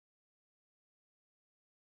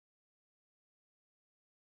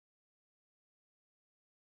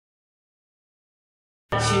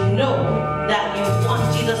know that you want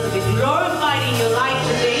Jesus to be glorified in your life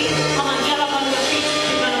today, come on, get up on your feet,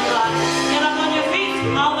 children of God. Get up on your feet.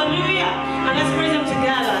 Hallelujah. And let's praise him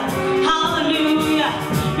together. Hallelujah.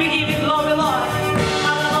 We give you glory, Lord.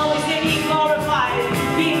 Hallelujah. We say be glorified,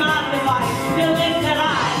 be magnified, be lifted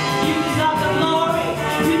high. You deserve the glory.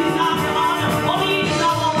 You deserve the honor. Only you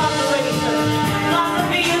deserve all adoration. Blessed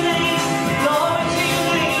be your name. Glory to your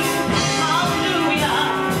name. Hallelujah.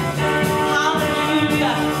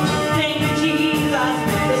 Hallelujah. Thank you, Jesus.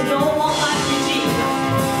 There's no one like you, Jesus.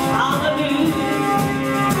 Hallelujah.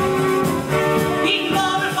 Be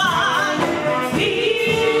glorified. Be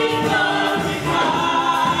glorified.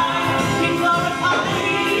 Be glorified.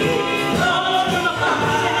 Be glorified.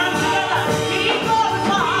 Put your hands together. Be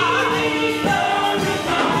glorified. Be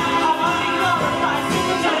glorified. I want to be glorified. Sing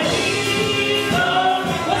with me. Be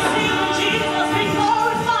glorified. We'll sing with Jesus. Be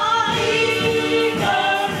glorified. Be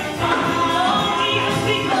glorified. Oh, Jesus,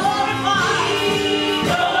 be glorified. Be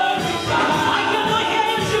glorified. I cannot hear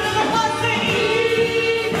you, children of God, sing.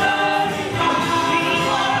 Be glorified. Be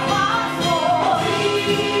glorified, Lord. Be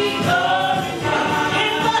glorified.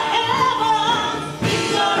 In the heavens. Be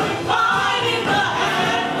glorified in the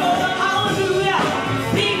heavens. Hallelujah.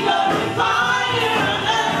 Be glorified in the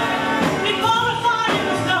heavens. Be glorified in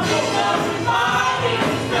this temple. Glorified in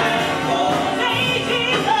this temple. Say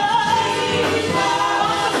Jesus. Jesus.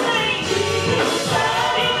 Say Jesus.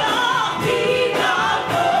 Be thou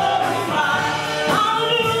glorified.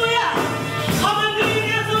 Hallelujah. Come and do your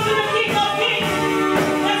dance unto the King of Kings.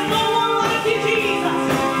 There's no one like you, Jesus.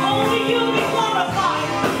 Only you be glorified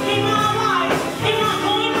in our lives, in our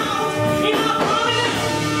going out, in our coming in,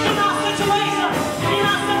 in our situations, in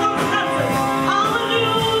our circumstances.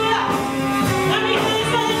 Hallelujah. Let me hear you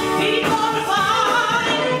say, be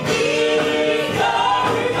glorified. Be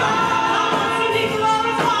glorified. I want to be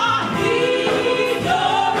glorified. Be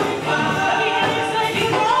glorified. Let me hear you say, be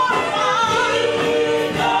glorified.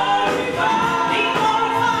 Be glorified. Be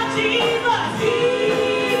glorified, Jesus. Be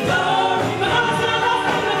glorified. We're gonna stand up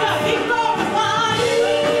and we're gonna be glorified. Be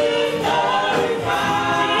glorified.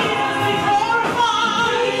 Jesus, be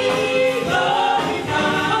glorified. Be glorified.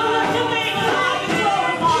 Oh, let your name and I be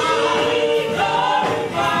glorified. Be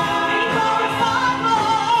glorified. Be glorified,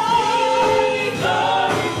 Lord. Be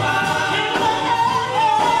glorified. In the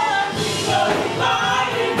heavens. Be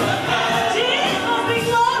glorified in the heavens. Jesus, be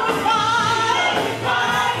glorified.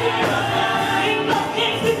 Glorified in the heavens. King of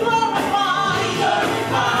kings, be glorified.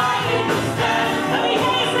 Glorified in the heavens. Let me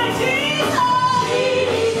hear you say, Jesus.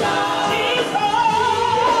 Jesus. Jesus.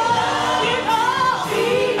 Be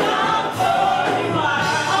thou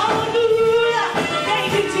glorified. Hallelujah.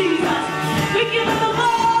 Thank you, Jesus. We give you the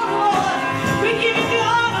glory, Lord. We give you the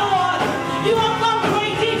honor, Lord. You have done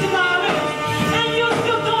great things in our midst, and you're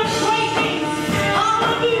still doing great things.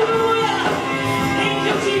 Hallelujah. Thank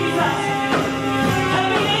you, Jesus. Let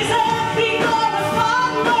me hear you say, be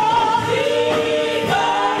glorified, Lord. Be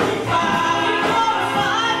glorified. Be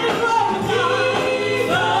glorified. Be glorified. Be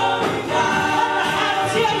glorified. Let the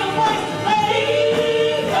heavens hear your voice today. Be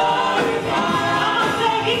glorified. I'm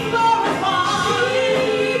saying be glorified. Be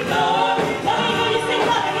glorified. Let me hear you sing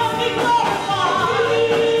that again. Be glorified. Be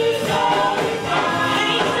glorified.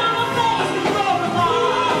 Any sound of praise, be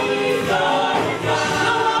glorified. Be glorified.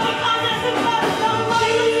 Your loving kindness is better than what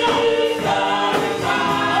you say. Be glorified.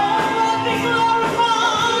 Oh, Lord, be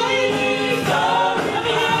glorified. Be glorified. Let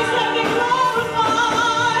me hear you say, be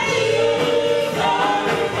glorified. Be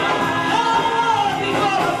glorified. Oh, be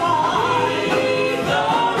glorified. Be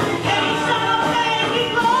glorified. Any sound of praise, be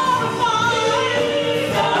glorified. Be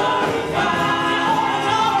glorified. Jehovah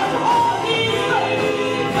Jireh, Jehovah Nissi.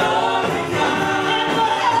 Be glorified. In the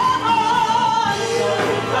heavens.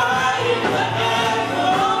 Glorified in the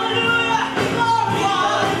heavens. Hallelujah. Be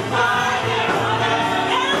glorified.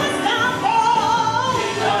 In this temple. Be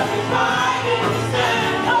glorified in this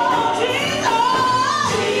temple. Oh,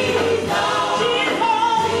 Jesus. Jesus. Jesus.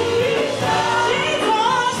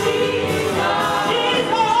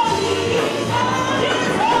 Jesus.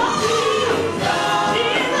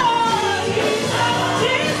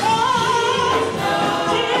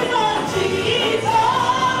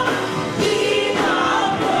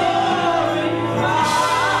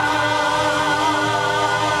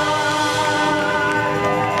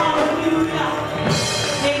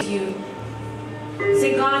 Thank you.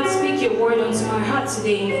 Say, God, speak your word unto my heart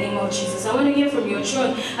today in the name of Jesus. I want to hear from your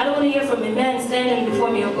throne. I don't want to hear from a man standing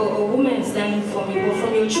before me or a woman standing before me, but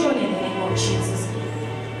from your throne in the name of Jesus.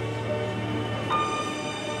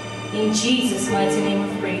 In Jesus' mighty name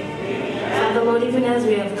we pray. Father, Lord, Lord, even as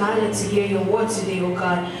we have gathered to hear your word today, oh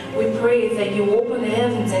God, we pray that you open the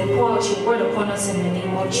heavens and pour out your word upon us in the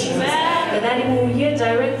name of Jesus. That we will hear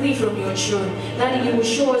directly from your throne. That you will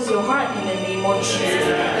show us your heart in the name of Jesus.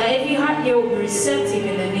 That every heart here will be receptive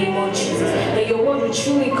in the name of Jesus. That your word will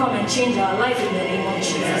truly come and change our life in the name of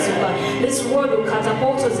Jesus, oh God. This word will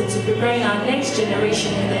catapult us into preparing our next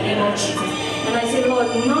generation in the name of Jesus. And I say, Lord,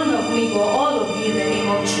 none of me, but all of you in the name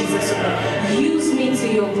of Jesus, oh God. Use me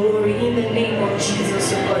to your glory in the name of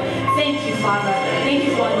Jesus, oh God. Thank you, Father. Thank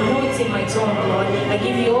you for anointing my tongue, Lord. I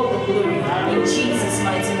give you all the glory. In Jesus'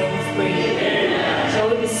 mighty name we pray. Shall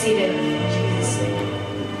we be seated? In Jesus' name.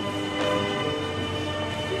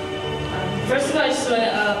 First of all, I just want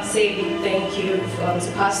to say a big thank you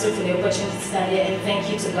to Pastor for the opportunity to stand here, and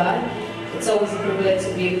thank you to God. It's always a privilege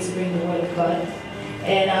to be able to bring the word of God.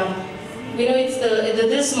 And you know, it's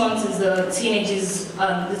this month is the teenagers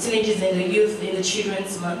and the youth and the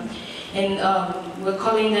children's month, and we're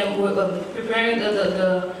calling them. We're preparing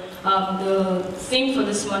the theme for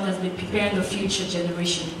this month has been preparing the future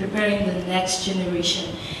generation, preparing the next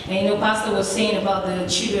generation. And you know, Pastor was saying about the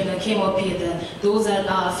children that came up here, that those are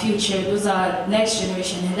our future, those are next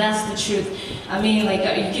generation, and that's the truth. I mean, like,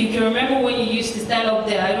 you can remember when you used to stand up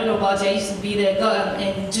there, I don't know about you, I used to be there, go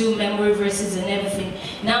and do memory verses and everything.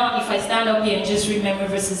 Now, if I stand up here and just read memory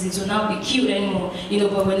verses, it will not be cute anymore, you know,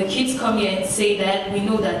 but when the kids come here and say that, we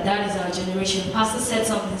know that that is our generation. Pastor said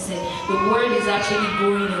something, said, the word is actually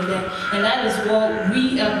growing in them, and that is what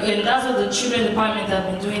we, and that's what the children department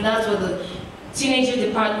have been doing, that's what the teenagers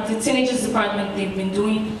department, they've been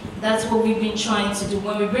doing. That's what we've been trying to do.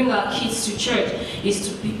 When we bring our kids to church, is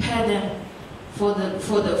to prepare them for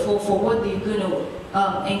what they're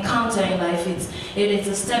gonna encounter in life. It is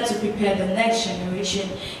a step to prepare the next generation.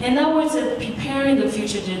 And that word said preparing the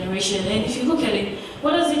future generation. And if you look at it,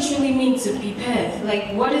 what does it truly mean to prepare?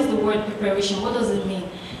 Like, what is the word preparation? What does it mean?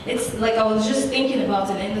 It's like, I was just thinking about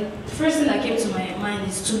it, and the first thing that came to my mind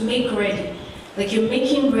is to make ready. Like, you're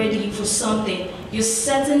making ready for something. You're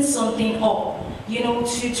setting something up. You know,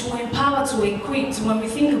 to empower, to equip, when we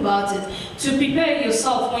think about it, to prepare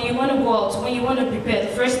yourself when you want to go out, when you want to prepare,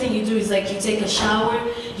 the first thing you do is like you take a shower,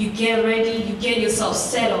 you get ready, you get yourself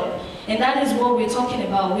set up. And that is what we're talking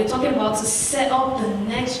about. We're talking about to set up the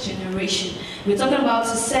next generation. We're talking about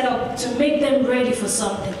to set up, to make them ready for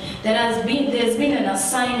something. There's been an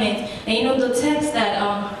assignment, and you know the text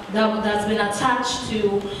that's been attached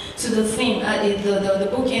to the theme, the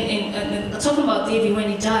book talking about David when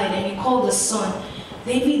he died and he called the son.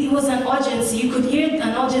 David, it was an urgency. You could hear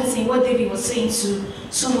an urgency in what David was saying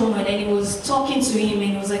to Solomon, and he was talking to him,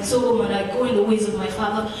 and he was like, Solomon, I go in the ways of my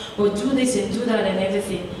father, but do this and do that and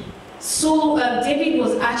everything. So David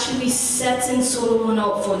was actually setting Solomon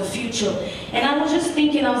up for the future. And I was just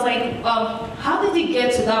thinking, I was like, how did he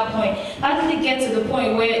get to that point? How did he get to the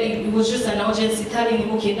point where it was just an urgency telling him,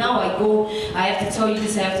 okay, now I go, I have to tell you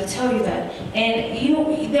this, I have to tell you that. And you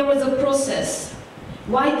know, there was a process.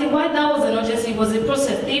 Why that was an urgency was a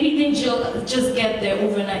process. David didn't just get there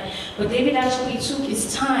overnight, but David actually took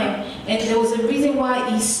his time, and there was a reason why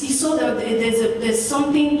he saw that there's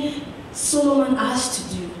something Solomon has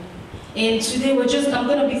to do. And today I'm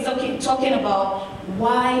going to be talking about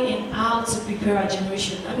why and how to prepare our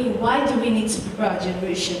generation. I mean, why do we need to prepare our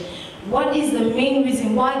generation? What is the main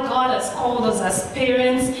reason why God has called us as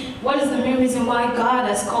parents? What is the main reason why God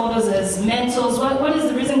has called us as mentors? What is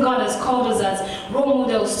the reason God has called us as role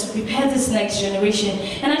models to prepare this next generation?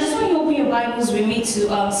 And I just want you to open your Bibles with me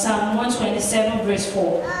to Psalm 127 verse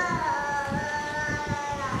 4.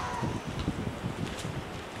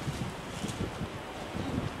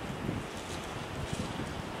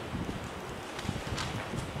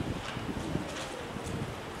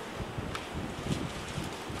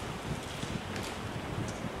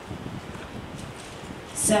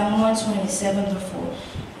 Psalm 127 verse 4.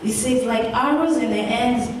 It says, like arrows in the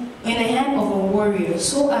hand of a warrior,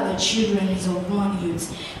 so are the children of one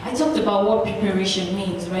youth. I talked about what preparation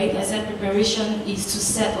means, right? I said preparation is to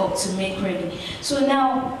set up, to make ready. So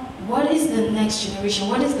now, what is the next generation?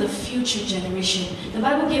 What is the future generation? The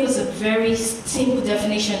Bible gave us a very simple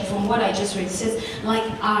definition from what I just read. It says, like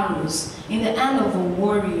arrows in the hand of a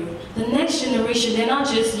warrior. The next generation, they're not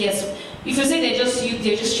just, yes, if you say they're just youth,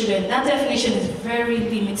 they're just children, that definition is very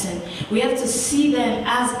limited. We have to see them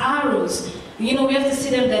as arrows. You know, we have to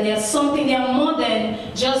see them that there's something, they are more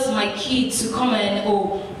than just my kids to come and,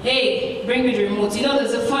 oh, hey, bring me the remote. You know,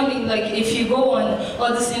 there's a funny, like, if you go on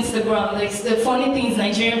all this Instagram, like, the funny things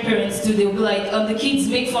Nigerian parents do, they'll be like, the kids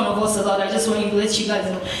make fun of us a lot. I just want to let you guys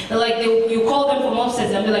know. They're like, you call them from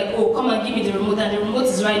upstairs and be like, oh, come and give me the remote, and the remote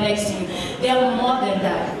is right next to you. They are more than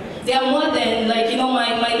that. They are more than, like, you know,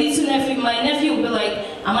 my little nephew, my nephew will be like,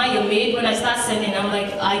 am I your maid? When I start sending, I'm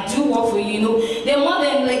like, I do work for you, you know. They're more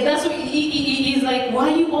than like, that's what he's like,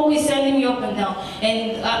 why are you always sending me up and down?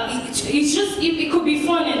 And it's just, it could be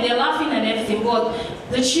fun and they're laughing and everything, but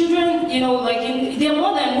the children, you know, like, they're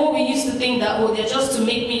more than what we used to think that, oh, they're just to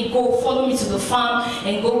make me go, follow me to the farm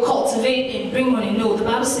and go cultivate and bring money. No, the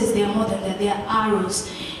Bible says they're more than that, they're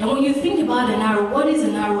arrows. And when you think about an arrow, what is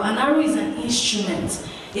an arrow? An arrow is an instrument.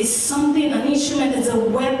 It's something, an instrument is a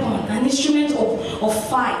weapon, an instrument of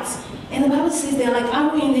fight. And the Bible says they're like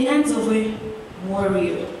arrow in the hands of a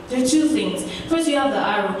warrior. There are two things. First, you have the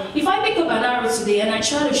arrow. If I pick up an arrow today and I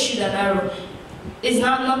try to shoot an arrow, it's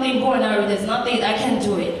nothing but an arrow. There's nothing, I can't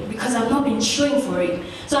do it because I've not been trained for it.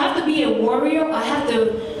 So I have to be a warrior. I have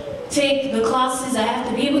to take the classes. I have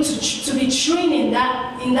to be able to be trained in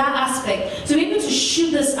that aspect, to be able to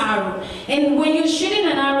shoot this arrow. And when you're shooting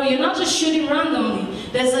an arrow, you're not just shooting randomly.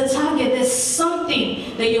 There's a target. There's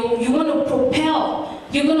something that you want to propel.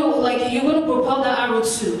 You're gonna propel that arrow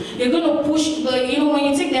to. You're gonna push. Like, you know, when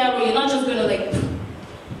you take the arrow, you're not just gonna like.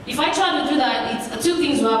 If I try to do that, two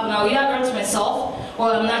things will happen. I'll either hurt myself,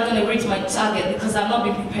 or I'm not going to reach my target because I've not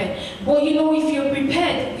been prepared. But you know, if you're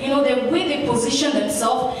prepared, you know, the way they position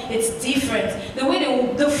themselves, it's different. The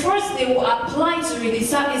way the first they will apply to it,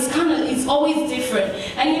 it's always different.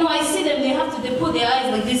 And you know, I see them, they put their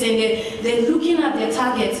eyes like this and they're looking at their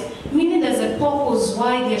target, meaning there's a purpose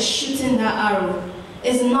why they're shooting that arrow.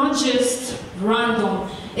 It's not just random.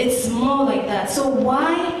 It's more like that. So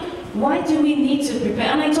why do we need to prepare?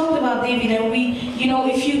 And I talked about David, and you know,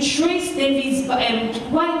 if you trace David's,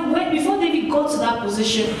 before David got to that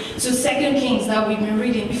position, to 2 Kings that we've been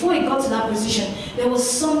reading, before he got to that position, there was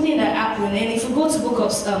something that happened. And if you go to the book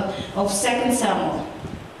of 2 Samuel,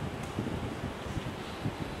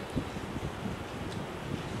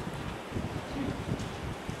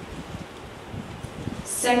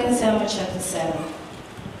 2 Samuel chapter 7.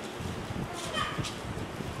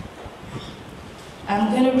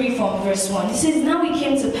 I'm going to read from verse 1. It says, now it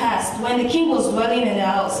came to pass, when the king was dwelling in the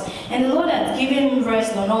house, and the Lord had given him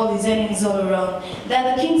rest on all his enemies all around,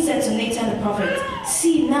 that the king said to Nathan the prophet,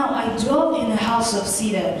 see, now I dwell in a house of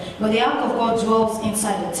cedar, but the ark of God dwells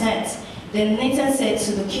inside the tent. Then Nathan said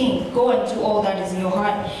to the king, go and do all that is in your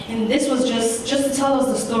heart. And this was just to tell us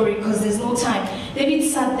the story, because there's no time. David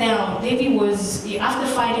sat down. David was, after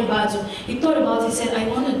fighting battle, he thought about it. He said, I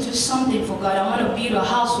want to do something for God. I want to build a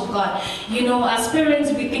house for God. You know, as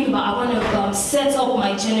parents, we think about, I want to set up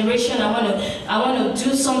my generation. I want to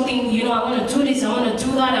do something, you know, I want to do this, I want to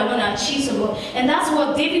do that, I want to achieve something. And that's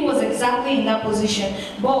what David was exactly in that position.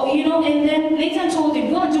 But, you know, and then Nathan told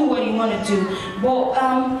him, go and do what you want to do.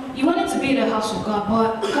 But he wanted to build a house for God,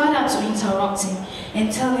 but God had to interrupt him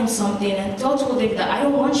and tell him something. And God told David that I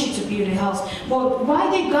don't want you to build a house. But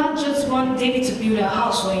why did God just want David to build a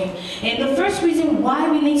house for him? And the first reason why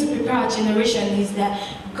we need to prepare our generation is that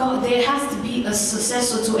God, there has to be a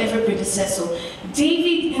successor to every predecessor.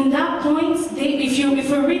 David, in that point, if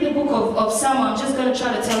we read the book of Samuel, I'm just going to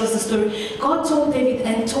try to tell us the story. God told David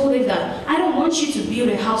that I don't want you to build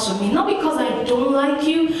a house for me. Not because I don't like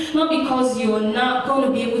you, not because you're not going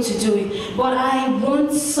to be able to do it, but I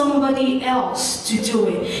want somebody else to do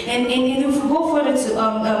it. And if we go further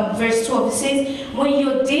to verse 12, it says, when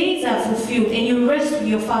your days are fulfilled and you rest with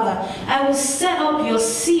your father, I will set up your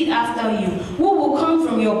seed after you, who will come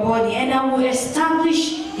from your body, and I will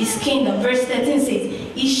establish his kingdom. Verse 13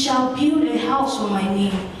 says, he shall build a house for my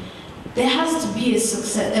name. There has to be a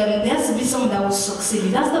success. There has to be someone that will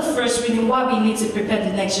succeed. That's the first reason why we need to prepare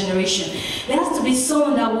the next generation. There has to be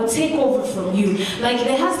someone that will take over from you. Like,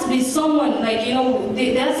 there has to be someone, like, you know,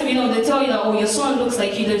 there has to be, you know, they tell you that, oh, your son looks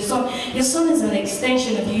like you. Your son is an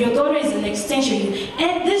extension of you. Your daughter is an extension of you.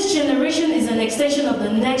 And this generation is an extension of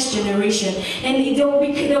the next generation. And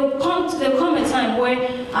there'll come a time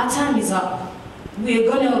where our time is up.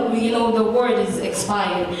 We're gonna, you know, the word is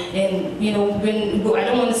expired, and you know, I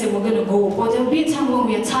don't want to say we're gonna go, but there'll be a time when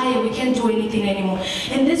we're tired, we can't do anything anymore.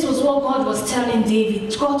 And this was what God was telling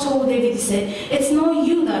David. God told David, he said, it's not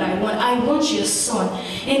you that I want your son.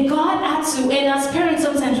 And God had to, and as parents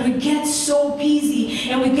sometimes we get so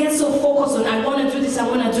busy and we get so focused on, I want to do this, I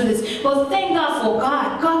want to do this. But thank God for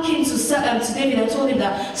God. God came to David and told him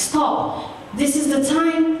that, stop, this is the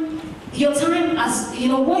time. Your time, as you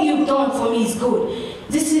know, what you've done for me is good.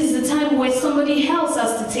 This is the time where somebody else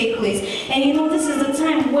has to take place. And you know, this is the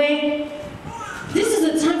time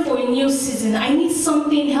for a new season. I need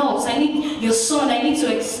something else. I need your son. I need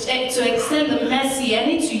to extend the mercy. I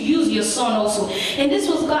need to use your son also. And this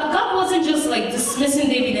was God. God wasn't just like dismissing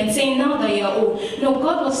David and saying, now that you're old. No,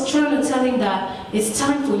 God was trying to tell him that it's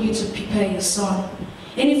time for you to prepare your son.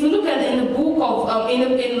 And if you look at in the book of,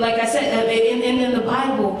 like I said, in the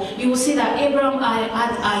Bible, you will see that Abraham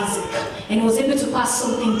had Isaac, and was able to pass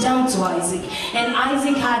something down to Isaac. And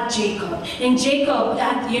Isaac had Jacob, and Jacob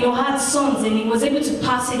had sons, and he was able to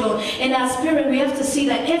pass it on. And as parents, we have to see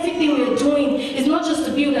that everything we are doing is not just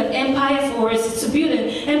to build an empire for us; it's to build an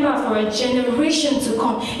empire for a generation to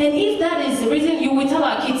come. And if that is the reason, you will tell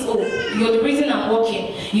our kids, "Oh, you're the reason I'm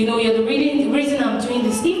working. You're the reason I'm doing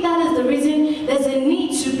this." If that is the reason, there's a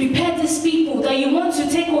need to prepare these people that you want to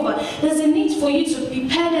take over. There's a need for you to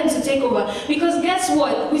prepare them to take over. Because guess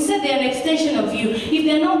what? We said they're an extension of you. If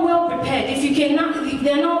they're not well prepared, if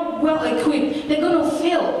they're not well equipped, they're going to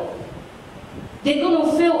fail. They're going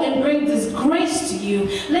to fail and bring disgrace to you.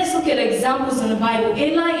 Let's look at examples in the Bible.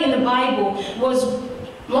 Eli in the Bible was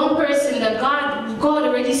one person that God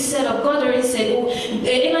already set up. God already said, oh,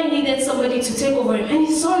 Eli needed somebody to take over him. And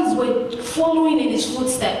his sons were following in his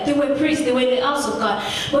footsteps. They were priests. They were in the house of God.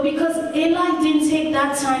 But because Eli didn't take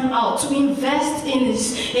that time out to invest in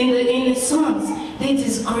his sons, they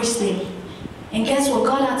disgraced him. And guess what?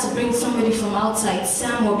 God had to bring somebody from outside,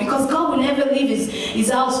 Samuel, because God will never leave his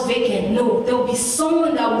house vacant. No, there will be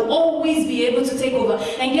someone that will always be able to take over.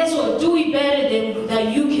 And guess what? Do it better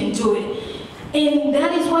than you can do it. And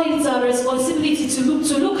that is why it's our responsibility to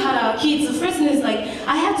look at our kids. The first thing is like,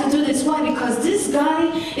 I have to do this. Why? Because this guy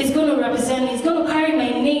is going to represent me. He's going to carry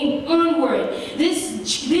my name onward.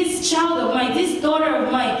 This child of mine, this daughter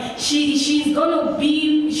of mine, she's going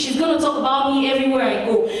to talk about me everywhere I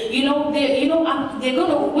go. They're going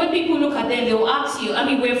to, when people look at them, they will ask you. I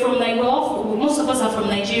mean, most of us are from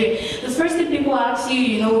Nigeria. The first thing people ask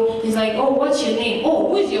you, is like, oh, what's your name? Oh,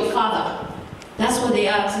 who is your father? That's what they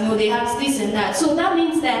ask, they ask this and that. So that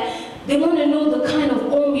means that they want to know the kind of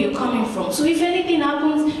home you're coming from. So if anything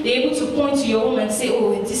happens, they're able to point to your home and say,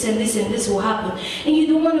 oh, this and this and this will happen. And you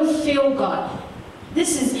don't want to fail God.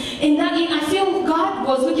 I feel God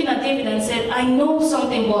was looking at David and said, I know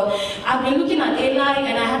something, but I've been looking at Eli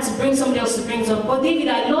and I had to bring somebody else to bring something. But David,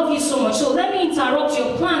 I love you so much. So let me interrupt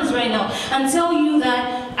your plans right now and tell you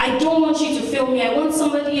that I don't want you to fail me. I want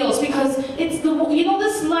somebody else, because it's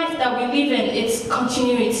this life that we live in, it's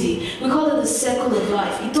continuity. We call it the circle of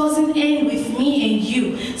life. It doesn't end with me and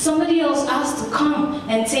you. Somebody else has to come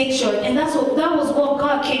and take charge. And that was what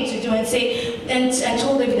God came to do and say, and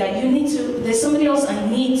told David that there's somebody else I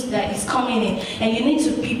need that is coming in, and you need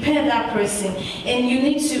to prepare that person, and you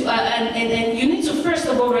need to and you need to first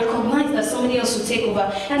of all recognize that somebody else will take over.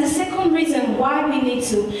 And the second reason why we need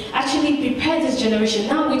to actually prepare this generation.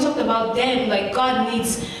 Now we talked about them, like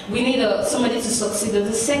we need somebody to succeed.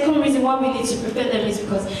 The second reason why we need to prepare them is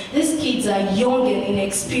because these kids are young and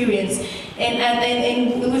inexperienced. And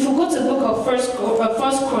if we go to the book of First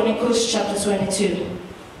Chronicles chapter 22.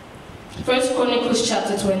 First Chronicles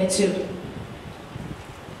chapter 22.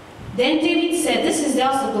 Then David said, this is the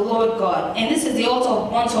house of the Lord God, and this is the altar of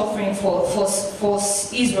burnt offering for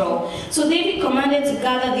Israel. So David commanded to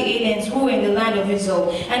gather the aliens who were in the land of Israel,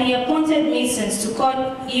 and he appointed masons to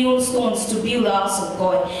cut hewn stones to build the house of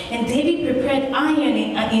God. And David prepared iron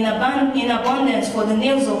in abundance for the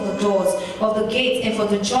nails of the doors of the gate, and for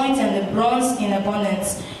the joints, and the bronze in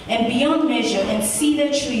abundance, and beyond measure, and cedar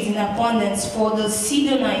trees in abundance for the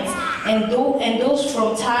Sidonites, and those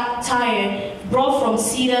from Tyre brought from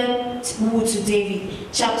cedar wood to David.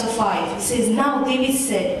 Chapter 5, it says, now David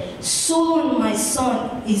said, Solomon my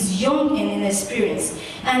son is young and inexperienced,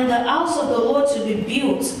 and the house of the Lord to be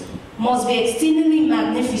built must be exceedingly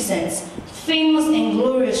magnificent, famous and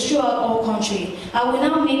glorious throughout all country. I will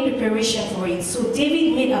now make preparation for it. So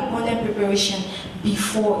David made abundant preparation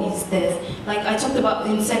before his death. Like I talked about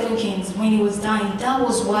in 2 Kings, when he was dying, that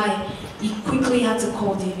was why he quickly had to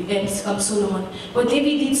call Solomon. But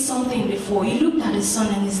David did something before. He looked at his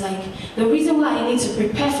son and he's like, the reason why I need to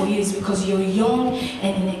prepare for you is because you're young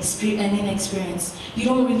and inexperienced. You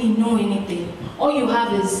don't really know anything. All you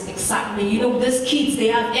have is excitement. These kids, they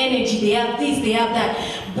have energy, they have this, they have that.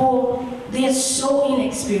 But they are so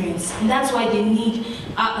inexperienced. And that's why they need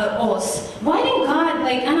us. Why didn't God,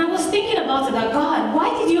 and I was thinking about it, that God, why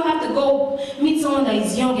did you have to go meet someone that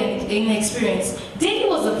is young and inexperienced? David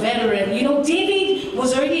was a veteran. David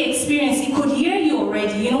was already experienced. He could hear you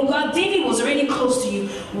already. David was already close to you.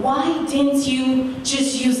 Why didn't you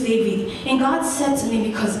just use David? And God said to me,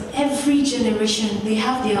 because every generation, they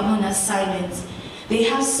have their own assignments. They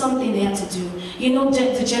have something they have to do.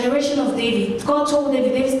 The generation of David, God told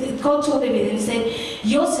David and he said,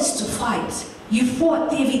 yours is to fight. You fought,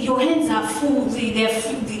 David, your hands are full, they're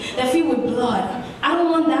filled with blood. I don't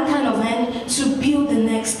want that kind of hand to build the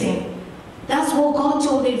next thing. That's what God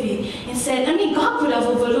told David and said, I mean, God could have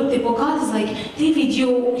overlooked it, but God is like, David,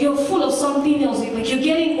 you're full of something else. Like, you're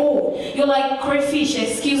getting old. You're like crayfish,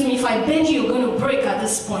 excuse me, if I bend you, you're going to break at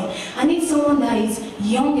this point. I need someone that is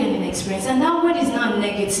young and inexperienced. And that word is not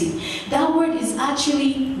negative. That word is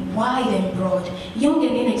actually wide and broad. Young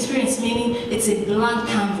and inexperienced, meaning it's a blank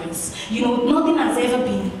canvas. You know, nothing has ever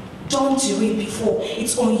been done to it before.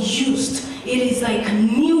 It's unused. It is like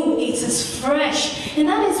new. It is fresh. And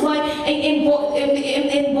that is why,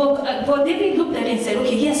 but David looked at it and said,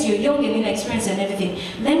 okay, yes, you're young and inexperienced and everything.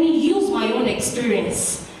 Let me use my own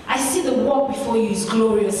experience. I see the work before you is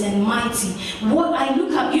glorious and mighty. What I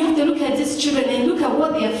look at, you have to look at these children and look at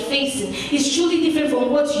what they are facing. It's truly different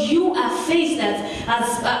from what you have faced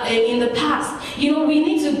as in the past. You know, we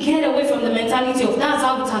need to get away from the mentality of that's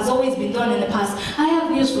how it has always been done in the past. I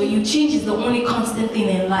have news for you. Change is the only constant thing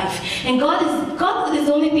in life. And God is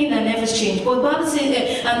the only thing that never changes. But the Bible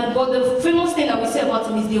says, but the famous thing that we say about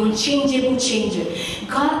him is the unchangeable changer.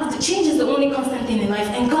 Change is the only constant thing in life.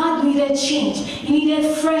 And God needed change. He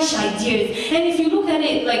needed fresh ideas. And if you look at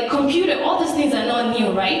it, like computer, all these things are not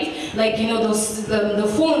new, right? Like, you know, the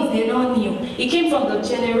phones, they're not new. It came from the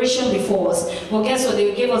generation before us. Well, guess what?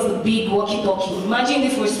 They gave us the big walkie-talkie. Imagine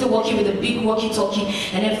if we're still working with the big walkie-talkie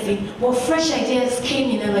and everything. Well, fresh ideas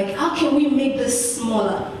came in and like, how can we make this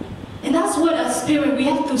smaller? And that's what as parents we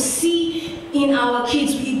have to see in our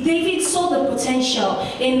kids. David saw the potential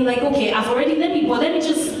in like, okay, let me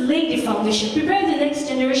just lay the foundation. Preparing the next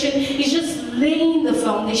generation is just laying the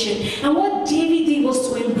foundation. And what David did was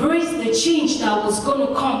to embrace the change that was going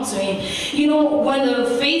to come to him. You know, when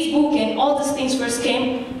the Facebook and all these things first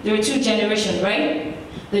came, there were two generations, right?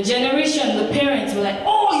 The generation, the parents were like,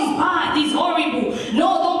 oh, he's bad, he's horrible.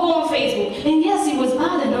 No, don't go on Facebook. And yes, it was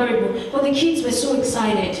bad and horrible, but the kids were so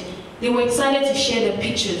excited. They were excited to share their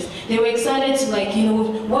pictures. They were excited to like, you know,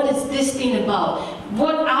 what is this thing about?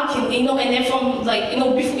 How can, you know, and then from like, you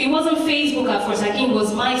know, before, it wasn't Facebook at first, I think it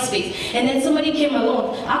was MySpace. And then somebody came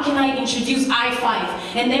along, how can I introduce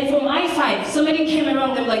i5? And then from i5, somebody came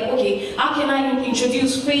around, they're like, okay, how can I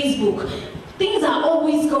introduce Facebook? Things are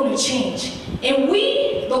always going to change. And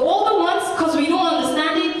we, the older ones, because we don't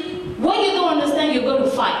understand it, what you don't understand, you're going to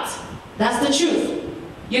fight. That's the truth.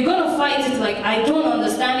 You're going to fight it like, I don't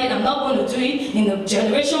understand it, I'm not going to do it. In the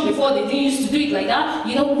generation before, they didn't used to do it like that.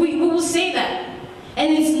 You know, we will say that.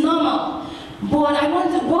 And it's normal. But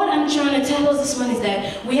what I'm trying to tell us this morning is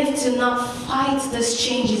that we have to not fight these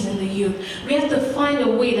changes in the youth. We have to find a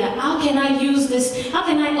way that, how can I use this, how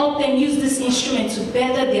can I help them use this instrument to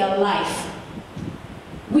better their life?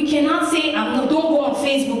 We cannot say, don't go on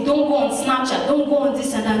Facebook, don't go on Snapchat, don't go on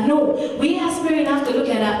this and that. No, we as parents have to look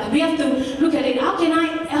at that. We have to look at it. How can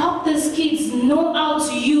I help these kids know how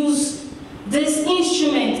to use this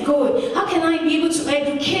instrument good? How can I be able to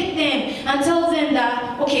educate them and tell them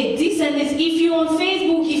that, okay, this and this, if you're on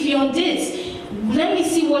Facebook, if you're on this, let me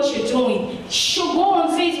see what you're doing. Go on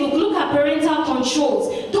Facebook, look at parental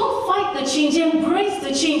controls. Don't fight the change, embrace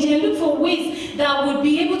the change and look for ways that would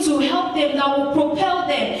be able to help them, that will propel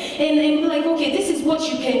them. And be like, okay, this is what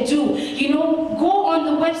you can do. You know, go on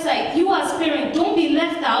the website. You as parents, don't be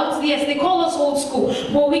left out. Yes, they call us old school,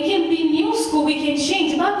 but we can be new school, we can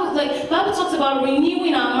change. The Bible talks about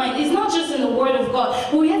renewing our mind. It's not just in the word of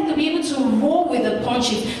God, but we have to be able to roll with the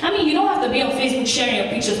punches. I mean, you don't have to be on Facebook sharing your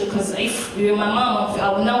pictures, because if you're my mom,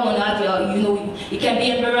 I would not want to have you know, it can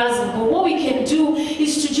be embarrassing. But what we can do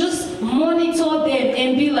is to just monitor them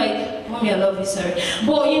and be like, Mommy, I love you, sorry.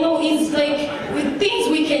 But you know, it's like with things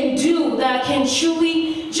we can do that can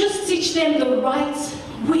truly just teach them the right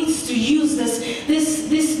ways to use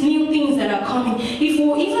these new things that are coming. If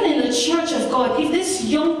we're even in the church of God, if these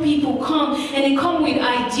young people come and they come with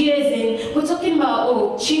ideas and we're talking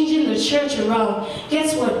about changing the church around,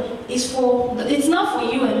 guess what? It's not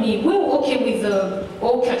for you and me. We're okay with the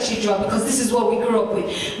old cathedral because this is what we grew up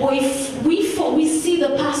with. But if we see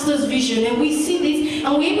the pastor's vision and we see this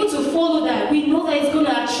and we're able to follow that, we know that it's going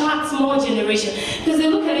to attract more generation. Because they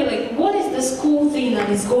look at it like, what is this cool thing that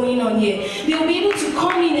is going on here? They'll be able to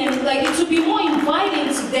come in and like it will be more inviting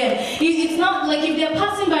to them. It's not like if they're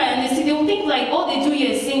passing by and they see, they'll think like all they do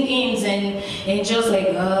here is sing hymns and just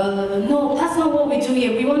like, no, that's not what we do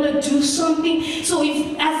here. We want to do something. So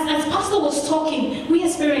if as Pastor was talking, we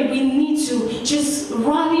as parents, we need to just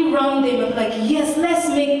rally around them and like, yes, let's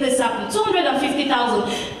make this happen.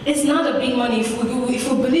 250,000. It's not a big money if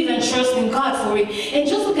we believe and trust in God for it. And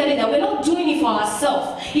just look at it that we're not doing it for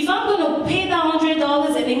ourselves. If I'm going to pay that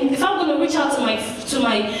 $100 and if I'm going to reach out to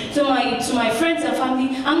my friends and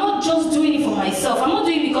family, I'm not just doing it for myself. I'm not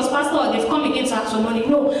doing it because pastor, they've come again to ask for money.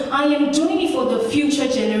 No, I am doing it for the future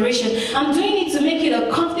generation. I'm doing it to make it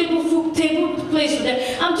a comfortable food table place for them.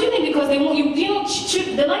 I'm doing it because they want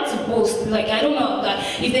they like to boast. Like, I don't know,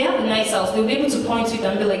 that if they have a nice house, they'll be able to point to it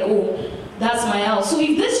and be like, oh, that's my house. So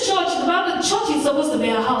if this church, the church is supposed to be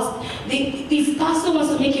a house, if pastor wants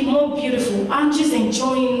to make it more beautiful, I'm just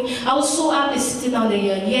enjoying. I was so happy sitting down there.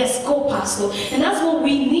 Yes, go pastor. And that's what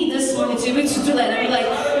we need this morning, to be able to do that. And be like,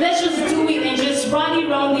 let's just do it and just rally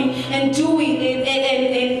around him and do it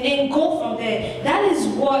and go from there. That is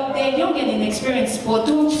what they're young and inexperienced, but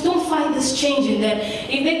don't fight this change in them.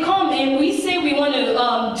 If they come and we say we want to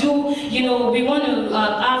we want to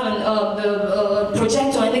have the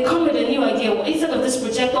projector, and they come with a new idea. Well, instead of this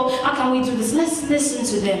projector, how can we do this? Let's listen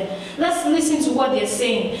to them. Let's listen to what they're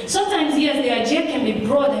saying. Sometimes, yes, the idea can be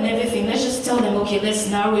broad and everything. Let's just tell them, okay, let's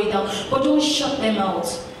narrow it down, but don't shut them out.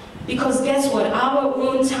 Because guess what? Our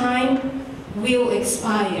own time will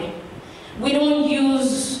expire. We don't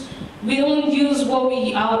use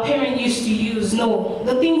what our parents used to use. No,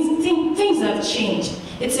 the things have changed.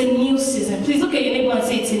 It's a new season. Please look at your neighbor and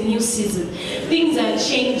say it's a new season. Things are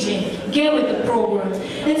changing. Get with the program.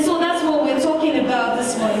 And so that's what we're talking about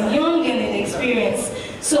this morning, young and inexperienced.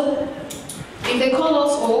 So if they call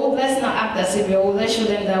us old, let's not act as if we're old. Let's show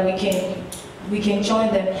them that we can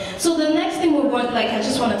join them. So the next thing we want, I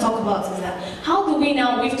just want to talk about is that how do we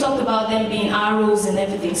now, we've talked about them being arrows and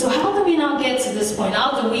everything. So how do we now get to this point?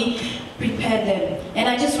 How do we prepare them? And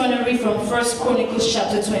I just want to read from 1 Chronicles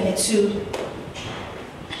chapter 22.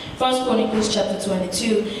 1 Chronicles chapter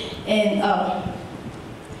 22, and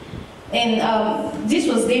this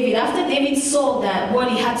was David. After David saw that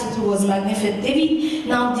what he had to do was magnificent, David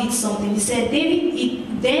now did something. He said,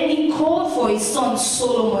 then he called for his son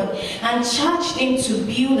Solomon and charged him to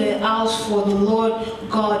build a house for the Lord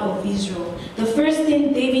God of Israel. The first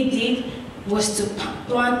thing David did was to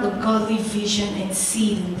plant the godly vision and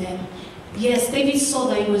seed in them. Yes, David saw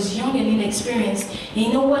that he was young and inexperienced. And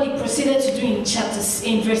you know what he proceeded to do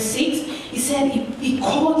in verse 6? He said he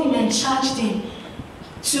called him and charged him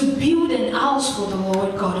to build an house for the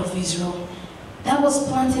Lord God of Israel. That was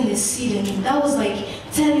planting the seed in him. That was like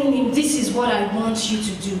telling him, this is what I want you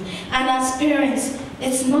to do. And as parents,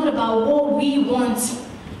 it's not about what we want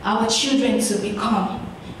our children to become.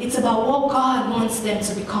 It's about what God wants them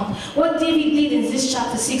to become. What David did in this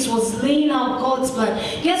chapter 6 was laying out God's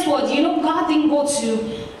plan. Guess what? You know, God didn't go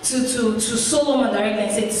to Solomon directly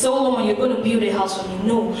and said, Solomon, you're going to build a house for me.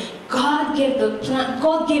 No. God gave the plan.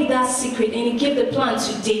 God gave that secret, and he gave the plan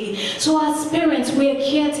to David. So as parents, we are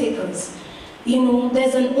caretakers. You know,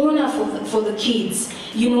 there's an owner for the kids.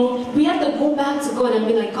 You know, we have to go back to God and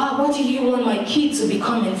be like, God, what do you want my kid to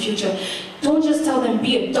become in the future? Don't just tell them,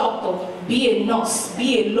 be a doctor, be a nurse,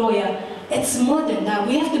 be a lawyer. It's more than that.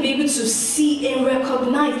 We have to be able to see and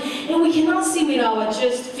recognize. And we cannot see with our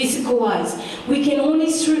just physical eyes. We can only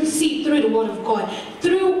see through the word of God.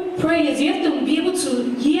 Through prayers, you have to be able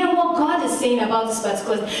to hear what God is saying about this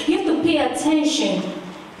particular. You have to pay attention.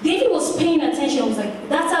 David was paying attention. He was like,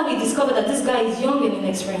 that's how we discovered that this guy is young and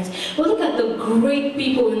inexperienced. But look at the great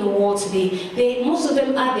people in the world today. Most of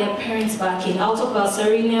them had their parents backing. I'll talk about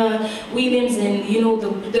Serena Williams and, you know,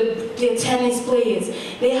 the tennis players.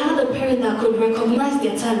 They had a parent that could recognize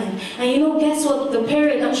their talent. And you know, guess what? The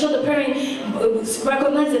parent, I'm sure the parent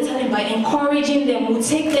recognized their talent by encouraging them, would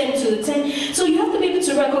take them to the tent. So you have to be able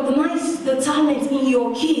to recognize the talent in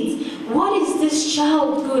your kids. What is this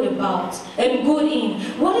child good about and good in?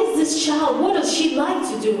 What is this child? What does she like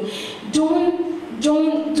to do?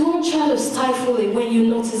 Don't try to stifle it when you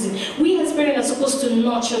notice it. We as parents are supposed to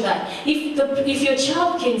nurture that. If your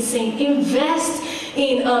child can sing, invest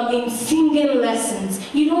in singing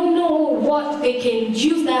lessons. You don't know what they can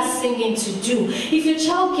use that singing to do. If your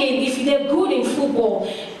child if they're good in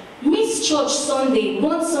football, miss church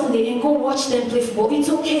one Sunday and go watch them play football. It's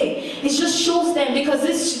okay. It just shows them, because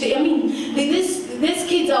these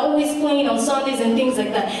kids are always playing on Sundays and things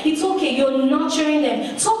like that. It's okay. You're nurturing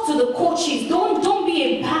them. Talk to the coaches. Don't be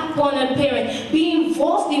a backburner parent. Be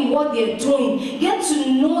involved in what they're doing. Get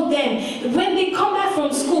to know them. When they come back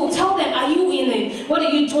from school, tell them, are you in it? What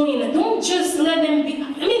are you doing? Don't just let them be.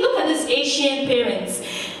 Look at these Asian parents.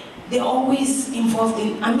 They're always involved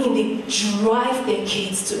in, they drive their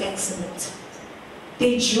kids to excellence.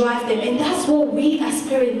 They drive them, and that's what we as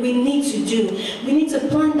parents, we need to do. We need to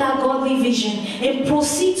plant that godly vision and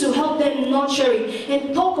proceed to help them nurture it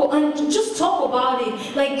and just talk about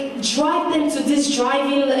it. Like, drive them to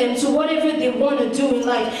to whatever they want to do in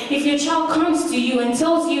life. If your child comes to you and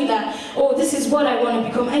tells you that, oh, this is what I want to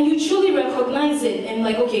become, and you truly recognize it, and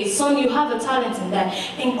like, okay, son, you have a talent in that,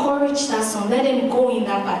 encourage that son, let them go in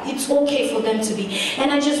that path. It's okay for them to be.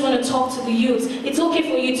 And I just want to talk to the youth. It's okay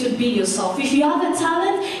for you to be yourself. If you have a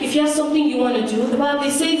talent, if you have something you want to do, the Bible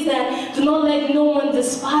says that do not let no one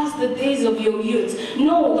despise the days of your youth.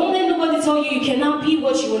 No, don't let nobody tell you you cannot be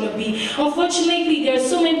what you want to be. Unfortunately, there are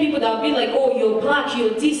so many people that will be like, oh, you're black,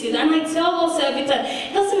 you're this, and I tell us every time,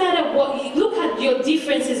 it doesn't matter what, look at your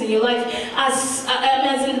differences in your life as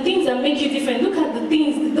in the things that make you different. Look at the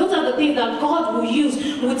things, those are the things that God will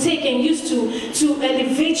use, will take and use to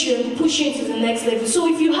elevate you and push you into the next level.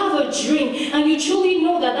 So if you have a dream and you truly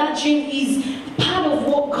know that that dream is part of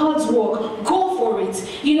what God's work, go for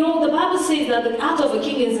it. You know, the Bible says that the heart of a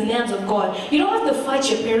king is in the hands of God. You don't have to fight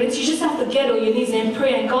your parents. You just have to get on your knees and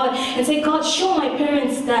pray and God and say, God, show my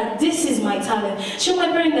parents that this is my talent. Show my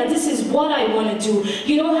parents that this is what I want to do.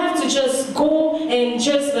 You don't have to just go and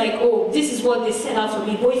just like, oh, this is what they set out for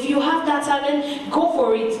me. But if you have that talent, go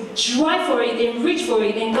for it, strive for it, and reach for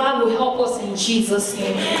it, and God will help us in Jesus'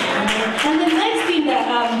 name. And the next thing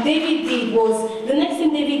that David did was, the next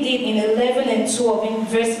thing David did in 11 and 12, in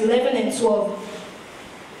verse 11 and 12,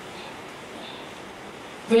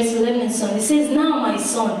 verse 11 and 12, it says, now my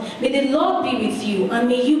son, may the Lord be with you, and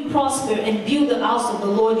may you prosper and build the house of the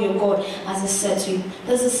Lord your God, as he said to you.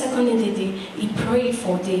 That's the second thing he did. He prayed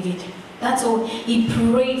for David. That's all. He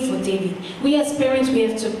prayed for David. We as parents, we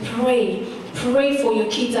have to pray. Pray for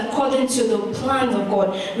your kids according to the plans of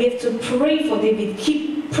God. We have to pray for David.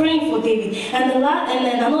 Keep praying for David. And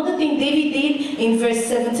then another thing David did in verse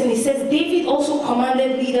 17, it says, David also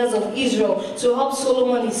commanded leaders of Israel to help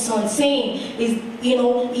Solomon his son, saying,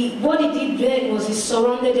 what he did there was he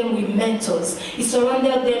surrounded them with mentors. He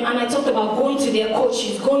surrounded them, and I talked about going to their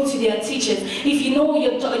coaches, going to their teachers. If you know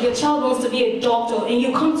your child wants to be a doctor, and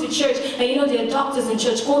you come to church, and you know there are doctors in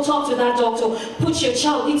church, go talk to that doctor. Put your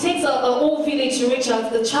child, it takes a whole village to reach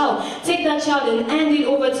out to the child. Take that child and hand it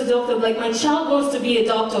over to the doctor, like, my child wants to be a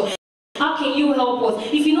doctor. How can you help us?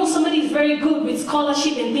 If you know somebody is very good with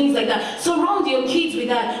scholarship and things like that, surround your kids with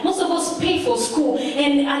that. Most of us pay for school,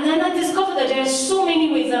 and I discovered that there are so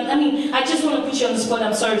many ways. I just want to put you on the spot.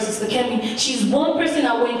 I'm sorry, Sister Kemi. She's one person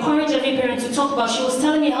I would encourage every parent to talk about. She was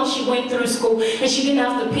telling me how she went through school and she didn't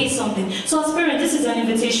have to pay something. So as parents, this is an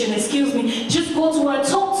invitation, excuse me. Just go to her,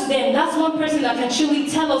 talk to them. That's one person that can truly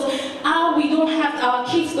tell us how we don't have to, our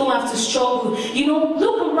kids don't have to struggle. You know,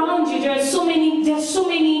 look around you. There's so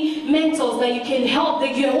many mentors that you can help,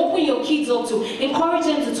 that you can open your kids up to, encourage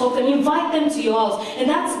them to talk, and invite them to your house. And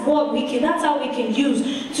that's how we can use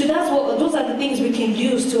to, those are the things we can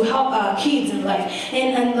use to help our kids in life.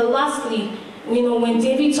 And lastly, you know, when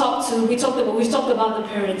David talked to, we've talked about the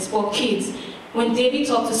parents, but kids, when David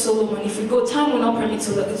talked to Solomon, if we go, time will not permit us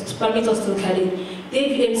to look at it.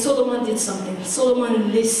 David and Solomon did something.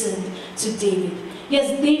 Solomon listened to David.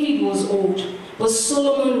 Yes, David was old, but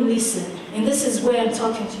Solomon listened. And this is where I'm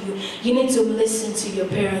talking to you. You need to listen to your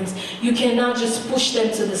parents. You cannot just push them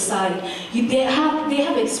to the side. They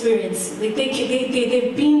have experience. They've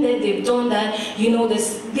been there, they've done that. You know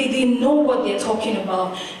this. They know what they're talking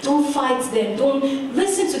about. Don't fight them. Don't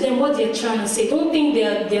listen to them what they're trying to say. Don't think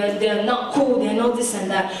they're not cool, they're not this and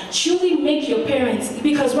that. Truly make your parents,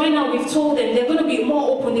 because right now we've told them they're going to be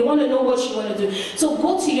more open. They want to know what you want to do. So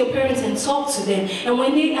go to your parents and talk to them. And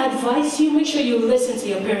when they advise you, make sure you listen to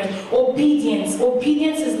your parents.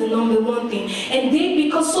 Obedience is the number one thing. And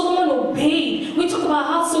because Solomon obeyed, we talk about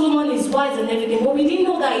how Solomon is wise and everything, but we didn't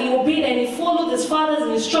know that he obeyed and he followed his father's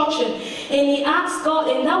instruction. And he asked God,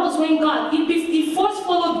 and that was when he first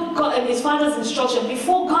followed God and his father's instruction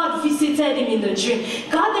before God visited him in the dream.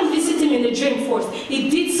 God didn't visit him in the dream first. He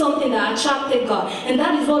did something that attracted God. And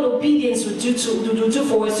that is what obedience would do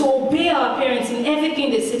for us. So obey our parents in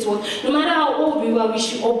everything they say to us. No matter how old we are, we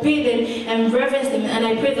should obey them and reverence them. And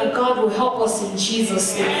I pray that God will help us in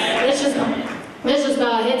Jesus' name. Let's just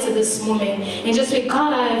bow our head to this moment and just say,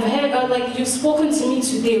 God, I have heard, like you've spoken to me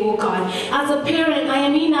today, oh God. As a parent, I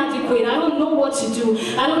am inadequate. I don't know what to do.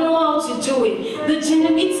 I don't know how to do it.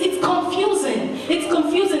 It's confusing. It's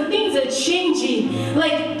confusing. Things are changing.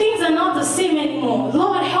 Like, things are not the same anymore.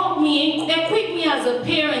 Lord, help me. Equip me as a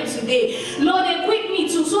parent today. Lord, equip me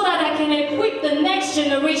too, so that I can equip the next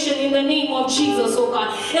generation in the name of Jesus, oh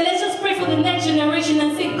God. And let's just pray for the next generation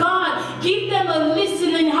and say, God, give them a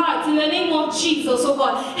listening heart in the name of Jesus, oh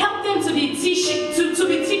God. Help them to be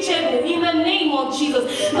teachable in the name of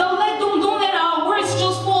Jesus. Don't let our words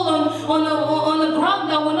just fall on the ground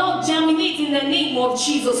that will not germinate in the name of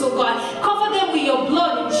Jesus, oh God. Cover them with your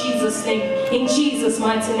blood in Jesus' name. In Jesus'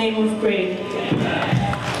 mighty name we've prayed.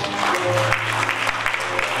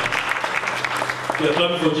 You're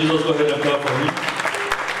clapping for Jesus, go ahead and clap for him.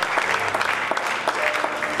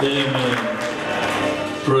 Amen.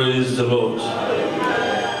 Praise the Lord.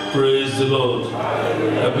 Praise the Lord.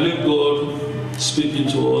 I believe God speaking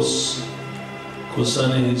to us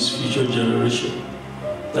concerning his future generation.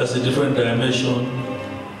 That's a different dimension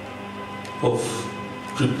of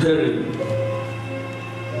preparing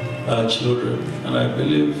our children. And I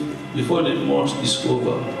believe before the month is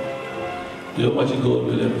over, the Almighty God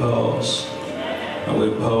will empower us and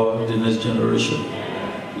will empower the next generation.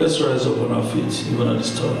 Let's rise up on our feet even at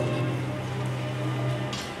this time.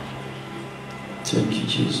 Thank you,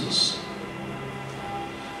 Jesus.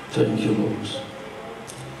 Thank you, Lord.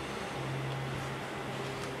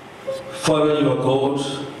 Father, you are God,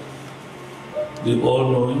 the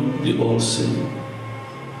all-knowing, the all-seeing.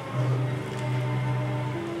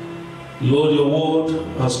 Lord, your word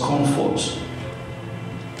has comfort.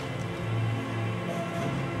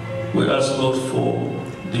 We ask, Lord, for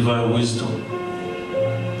divine wisdom.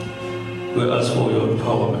 We ask for your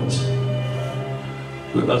empowerment.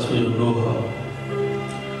 We ask for your know-how.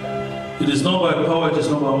 It is not by power, it is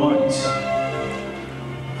not by might.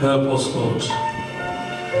 Help us, Lord,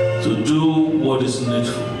 to do what is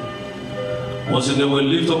needful. Once again, we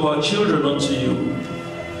lift up our children unto you.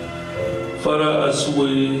 Father, as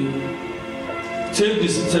we take the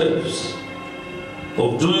steps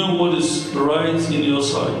of doing what is right in your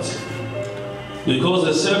sight, because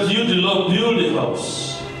except you, the Lord, build the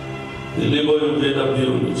house, the labor in vain that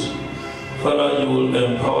build it. Father, you will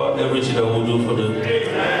empower everything that we'll do for them.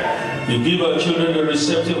 You give our children a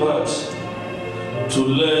receptive heart to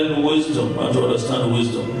learn wisdom and to understand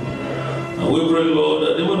wisdom. And we pray, Lord,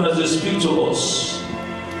 that even as they speak to us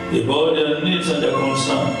about their needs and their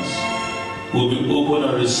concerns, we'll be open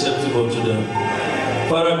and receptive unto them.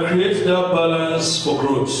 Father, create that balance for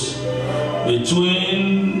growth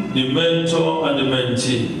between the mentor and the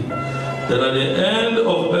mentee, that at the end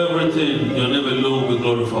of everything, your name alone will be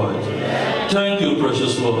glorified. Thank you,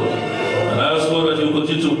 precious Lord. And I ask, Lord, that you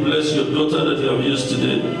continue to bless your daughter that you have used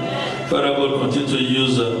today. Father God, continue to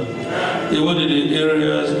use her, even in the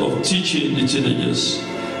areas of teaching the teenagers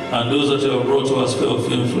and those that you have brought to our sphere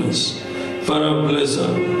of influence. Father, bless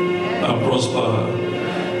her and prosper her.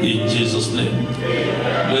 In Jesus' name.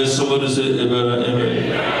 Let somebody say amen and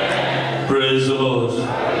amen. Praise the Lord.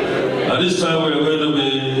 At this time we are going to